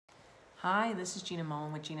Hi, this is Gina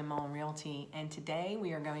Mullen with Gina Mullen Realty, and today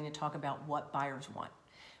we are going to talk about what buyers want,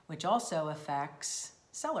 which also affects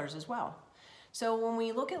sellers as well. So when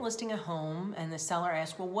we look at listing a home and the seller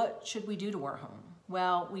asks, well, what should we do to our home?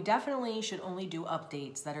 Well, we definitely should only do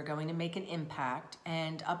updates that are going to make an impact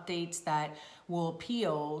and updates that will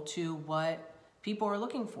appeal to what people are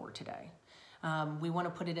looking for today. We want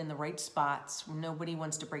to put it in the right spots. Nobody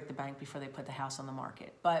wants to break the bank before they put the house on the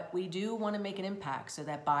market. But we do want to make an impact so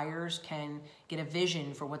that buyers can get a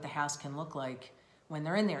vision for what the house can look like when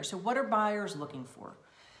they're in there. So what are buyers looking for?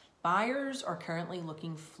 Buyers are currently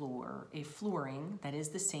looking for a flooring that is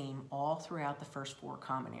the same all throughout the first floor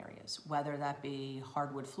common areas, whether that be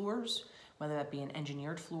hardwood floors, whether that be an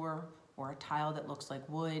engineered floor or a tile that looks like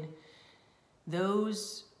wood.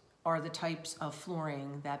 Those are the types of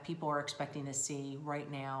flooring that people are expecting to see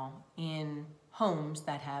right now in homes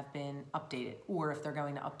that have been updated, or if they're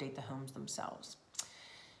going to update the homes themselves.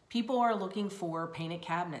 People are looking for painted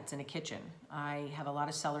cabinets in a kitchen. I have a lot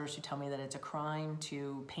of sellers who tell me that it's a crime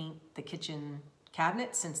to paint the kitchen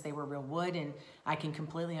cabinets since they were real wood, and I can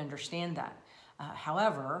completely understand that.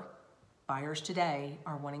 However, buyers today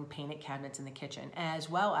are wanting painted cabinets in the kitchen as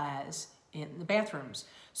well as in the bathrooms.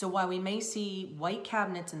 So while we may see white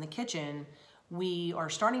cabinets in the kitchen, we are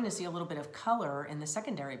starting to see a little bit of color in the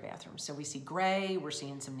secondary bathrooms. So we see gray, we're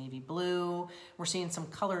seeing some navy blue, we're seeing some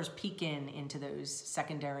colors peek into those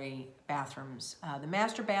secondary bathrooms. The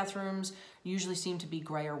master bathrooms usually seem to be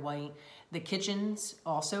gray or white. The kitchens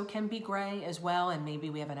also can be gray as well, and maybe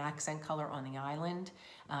we have an accent color on the island,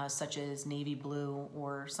 such as navy blue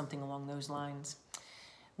or something along those lines.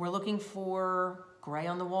 We're looking for gray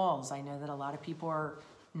on the walls. I know that a lot of people are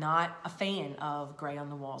not a fan of gray on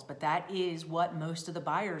the walls, but that is what most of the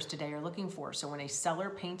buyers today are looking for. So when a seller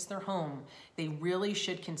paints their home, they really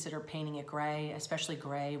should consider painting it gray, especially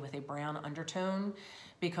gray with a brown undertone,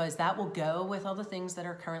 because that will go with all the things that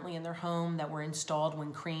are currently in their home that were installed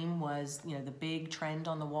when cream was, the big trend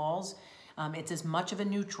on the walls. It's as much of a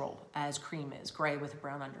neutral as cream is, gray with a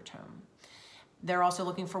brown undertone. They're also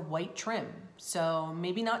looking for white trim. So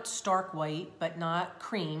maybe not stark white, but not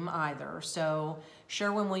cream either. So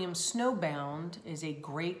Sherwin-Williams Snowbound is a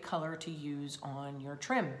great color to use on your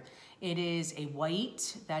trim. It is a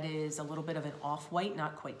white that is a little bit of an off-white,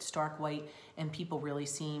 not quite stark white, and people really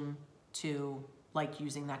seem to like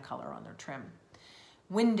using that color on their trim.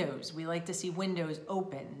 Windows, we like to see windows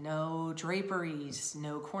open, no draperies,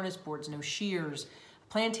 no cornice boards, no shears.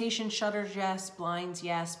 Plantation shutters, yes. Blinds,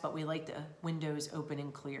 yes, but we like the windows open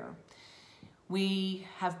and clear. We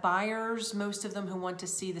have buyers, most of them, who want to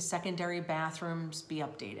see the secondary bathrooms be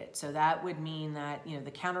updated. So that would mean that,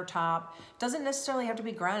 the countertop doesn't necessarily have to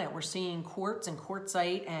be granite. We're seeing quartz and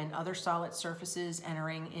quartzite and other solid surfaces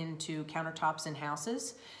entering into countertops in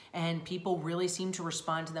houses. And people really seem to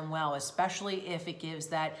respond to them well, especially if it gives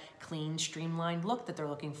that clean, streamlined look that they're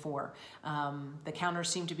looking for. The counters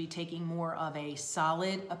seem to be taking more of a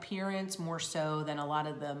solid appearance, more so than a lot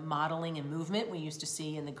of the modeling and movement we used to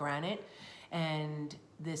see in the granite. And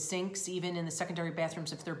the sinks, even in the secondary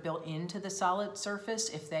bathrooms, if they're built into the solid surface,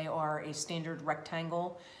 if they are a standard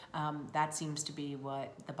rectangle, that seems to be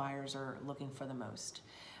what the buyers are looking for the most.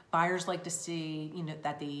 Buyers like to see,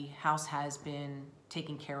 that the house has been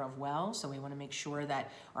taken care of well, so we want to make sure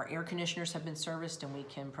that our air conditioners have been serviced and we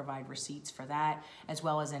can provide receipts for that, as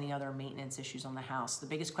well as any other maintenance issues on the house. The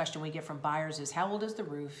biggest question we get from buyers is, how old is the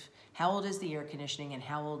roof, how old is the air conditioning, and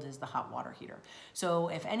how old is the hot water heater? So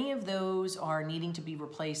if any of those are needing to be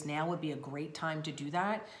replaced, now would be a great time to do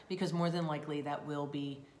that, because more than likely that will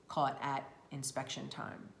be caught at inspection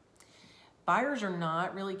time. Buyers are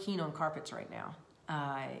not really keen on carpets right now.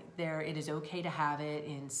 It is okay to have it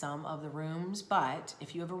in some of the rooms, but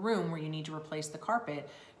if you have a room where you need to replace the carpet,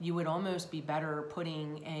 you would almost be better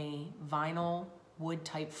putting a vinyl wood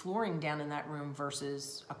type flooring down in that room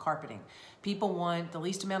versus a carpeting. People want the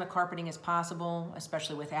least amount of carpeting as possible,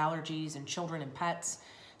 especially with allergies and children and pets,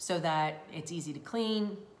 so that it's easy to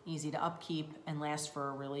clean, easy to upkeep, and last for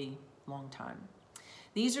a really long time.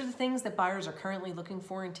 These are the things that buyers are currently looking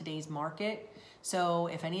for in today's market. So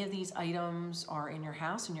if any of these items are in your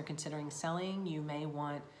house and you're considering selling, you may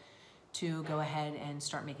want to go ahead and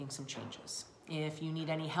start making some changes. If you need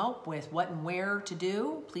any help with what and where to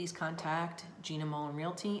do, please contact Gina Mullen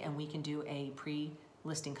Realty and we can do a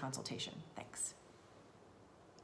pre-listing consultation.